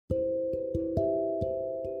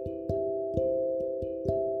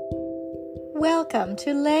Welcome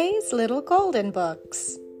to Lay's Little Golden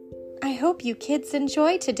Books. I hope you kids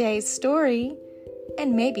enjoy today's story,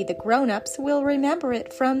 and maybe the grown-ups will remember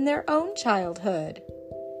it from their own childhood.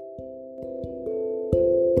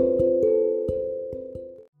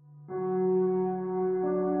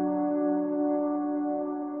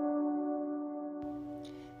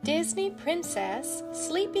 Disney Princess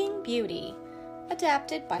Sleeping Beauty,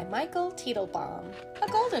 adapted by Michael Teitelbaum, a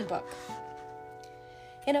golden book.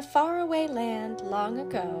 In a faraway land long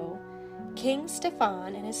ago, King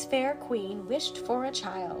Stefan and his fair queen wished for a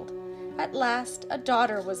child. At last, a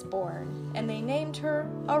daughter was born, and they named her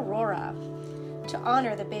Aurora. To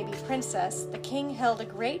honor the baby princess, the king held a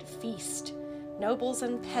great feast. Nobles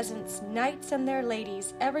and peasants, knights and their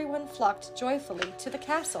ladies, everyone flocked joyfully to the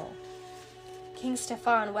castle. King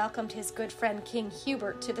Stefan welcomed his good friend King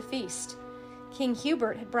Hubert to the feast. King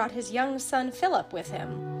Hubert had brought his young son Philip with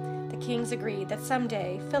him. The kings agreed that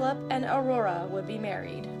someday Philip and Aurora would be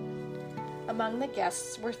married. Among the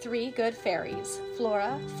guests were 3 good fairies,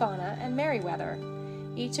 Flora, Fauna, and Merryweather.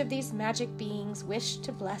 Each of these magic beings wished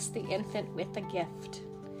to bless the infant with a gift.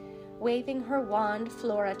 Waving her wand,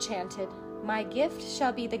 Flora chanted, "My gift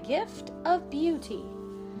shall be the gift of beauty."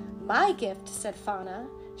 "My gift," said Fauna,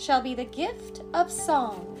 "shall be the gift of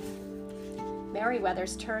song."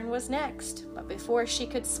 Merryweather's turn was next, but before she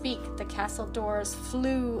could speak, the castle doors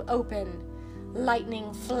flew open.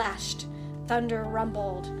 Lightning flashed, thunder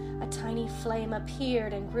rumbled, a tiny flame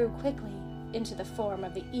appeared and grew quickly into the form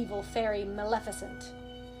of the evil fairy Maleficent.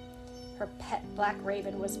 Her pet black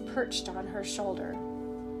raven was perched on her shoulder.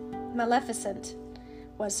 Maleficent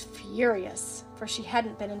was furious, for she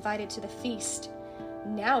hadn't been invited to the feast.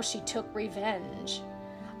 Now she took revenge.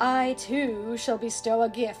 "I, too, shall bestow a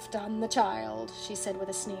gift on the child," she said with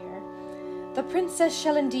a sneer. "The princess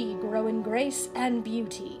shall indeed grow in grace and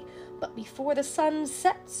beauty, but before the sun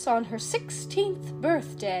sets on her 16th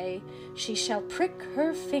birthday, she shall prick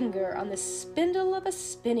her finger on the spindle of a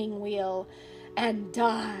spinning wheel and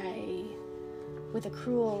die." With a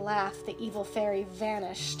cruel laugh, the evil fairy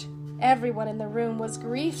vanished. Everyone in the room was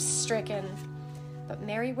grief-stricken. But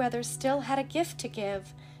Merryweather still had a gift to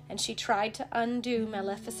give, and she tried to undo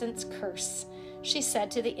Maleficent's curse. She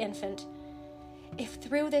said to the infant, "If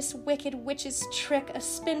through this wicked witch's trick a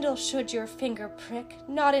spindle should your finger prick,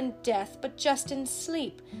 not in death, but just in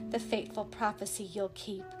sleep, the fateful prophecy you'll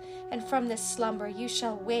keep, and from this slumber you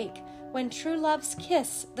shall wake, when true love's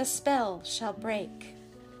kiss the spell shall break."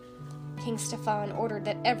 King Stefan ordered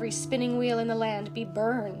that every spinning wheel in the land be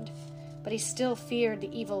burned, but he still feared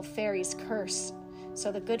the evil fairy's curse,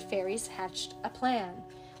 so the good fairies hatched a plan.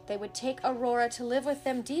 They would take Aurora to live with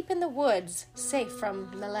them deep in the woods, safe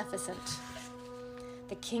from Maleficent.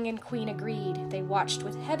 The king and queen agreed. They watched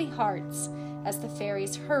with heavy hearts as the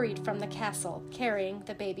fairies hurried from the castle, carrying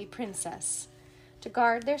the baby princess. To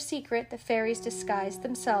guard their secret, the fairies disguised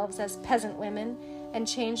themselves as peasant women and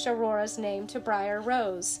changed Aurora's name to Briar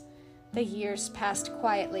Rose. The years passed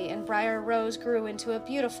quietly, and Briar Rose grew into a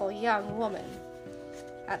beautiful young woman.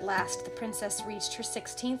 At last, the princess reached her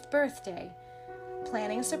 16th birthday.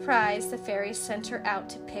 Planning a surprise, the fairies sent her out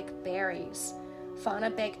to pick berries.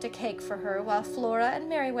 Fauna baked a cake for her, while Flora and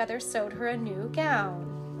Merryweather sewed her a new gown.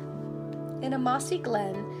 In a mossy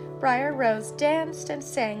glen, Briar Rose danced and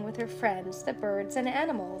sang with her friends, the birds and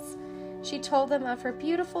animals. She told them of her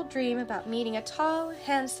beautiful dream about meeting a tall,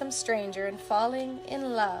 handsome stranger and falling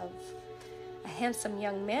in love. A handsome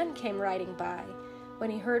young man came riding by.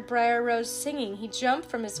 When he heard Briar Rose singing, he jumped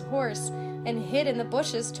from his horse and hid in the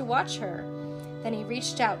bushes to watch her. Then he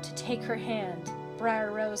reached out to take her hand. Briar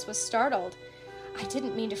Rose was startled. "I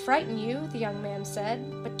didn't mean to frighten you," the young man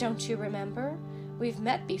said, "but don't you remember? We've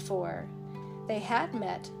met before." They had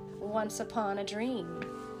met once upon a dream.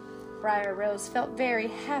 Briar Rose felt very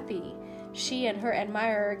happy. She and her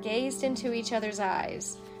admirer gazed into each other's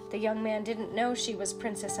eyes. The young man didn't know she was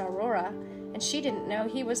Princess Aurora, and she didn't know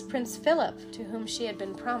he was Prince Philip, to whom she had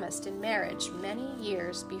been promised in marriage many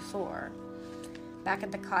years before. Back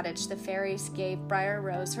at the cottage, the fairies gave Briar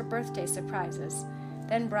Rose her birthday surprises.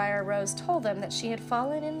 Then Briar Rose told them that she had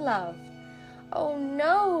fallen in love. "Oh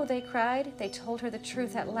no," they cried. They told her the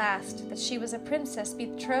truth at last, that she was a princess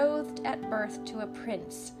betrothed at birth to a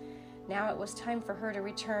prince. Now it was time for her to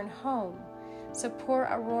return home. So poor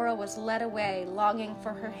Aurora was led away, longing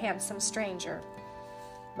for her handsome stranger.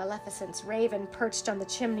 Maleficent's raven, perched on the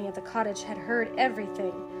chimney of the cottage, had heard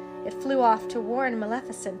everything. It flew off to warn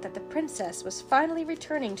Maleficent that the princess was finally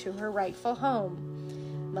returning to her rightful home.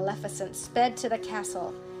 Maleficent sped to the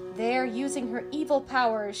castle. There, using her evil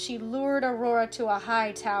powers, she lured Aurora to a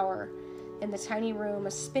high tower. In the tiny room,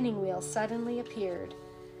 a spinning wheel suddenly appeared.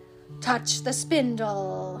 "Touch the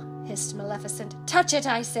spindle," hissed Maleficent. "Touch it,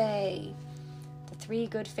 I say!" The three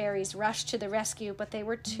good fairies rushed to the rescue, but they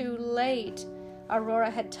were too late. Aurora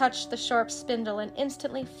had touched the sharp spindle and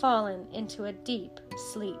instantly fallen into a deep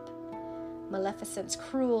sleep. Maleficent's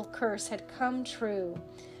cruel curse had come true.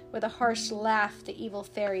 With a harsh laugh, the evil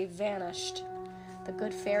fairy vanished. The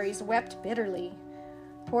good fairies wept bitterly.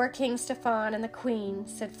 "Poor King Stefan and the Queen,"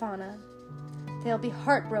 said Fauna. "They'll be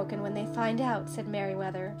heartbroken when they find out," said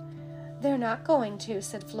Merryweather. "They're not going to,"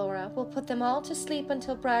 said Flora. "We'll put them all to sleep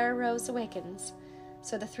until Briar Rose awakens."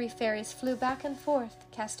 So the three fairies flew back and forth,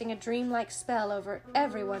 casting a dreamlike spell over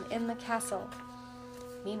everyone in the castle.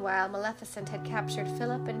 Meanwhile, Maleficent had captured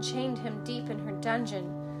Philip and chained him deep in her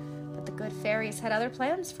dungeon. But the good fairies had other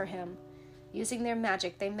plans for him. Using their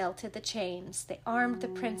magic, they melted the chains. They armed the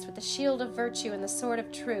prince with the shield of virtue and the sword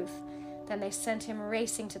of truth. Then they sent him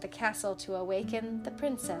racing to the castle to awaken the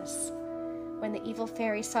princess. When the evil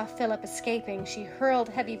fairy saw Philip escaping, she hurled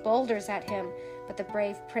heavy boulders at him, but the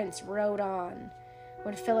brave prince rode on.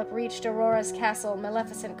 When Philip reached Aurora's castle,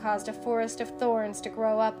 Maleficent caused a forest of thorns to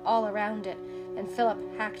grow up all around it, and Philip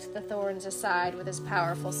hacked the thorns aside with his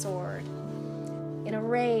powerful sword. In a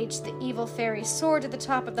rage, the evil fairy soared to the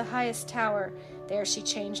top of the highest tower. There she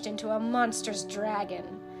changed into a monstrous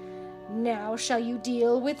dragon. "Now shall you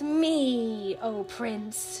deal with me, O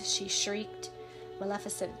prince!" she shrieked.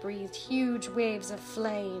 Maleficent breathed huge waves of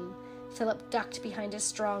flame. Philip ducked behind his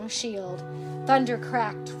strong shield. Thunder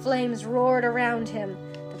cracked, flames roared around him.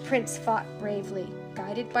 The prince fought bravely.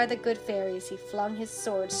 Guided by the good fairies, he flung his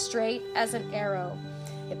sword straight as an arrow.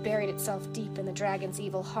 It buried itself deep in the dragon's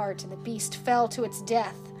evil heart, and the beast fell to its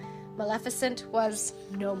death. Maleficent was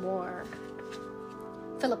no more.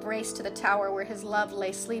 Philip raced to the tower where his love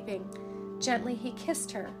lay sleeping. Gently he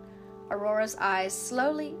kissed her. Aurora's eyes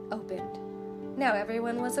slowly opened. Now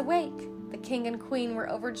everyone was awake. The king and queen were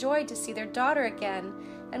overjoyed to see their daughter again,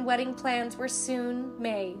 and wedding plans were soon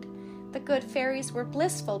made. The good fairies were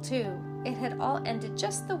blissful, too. It had all ended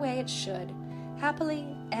just the way it should.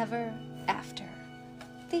 Happily ever after.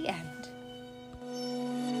 The end.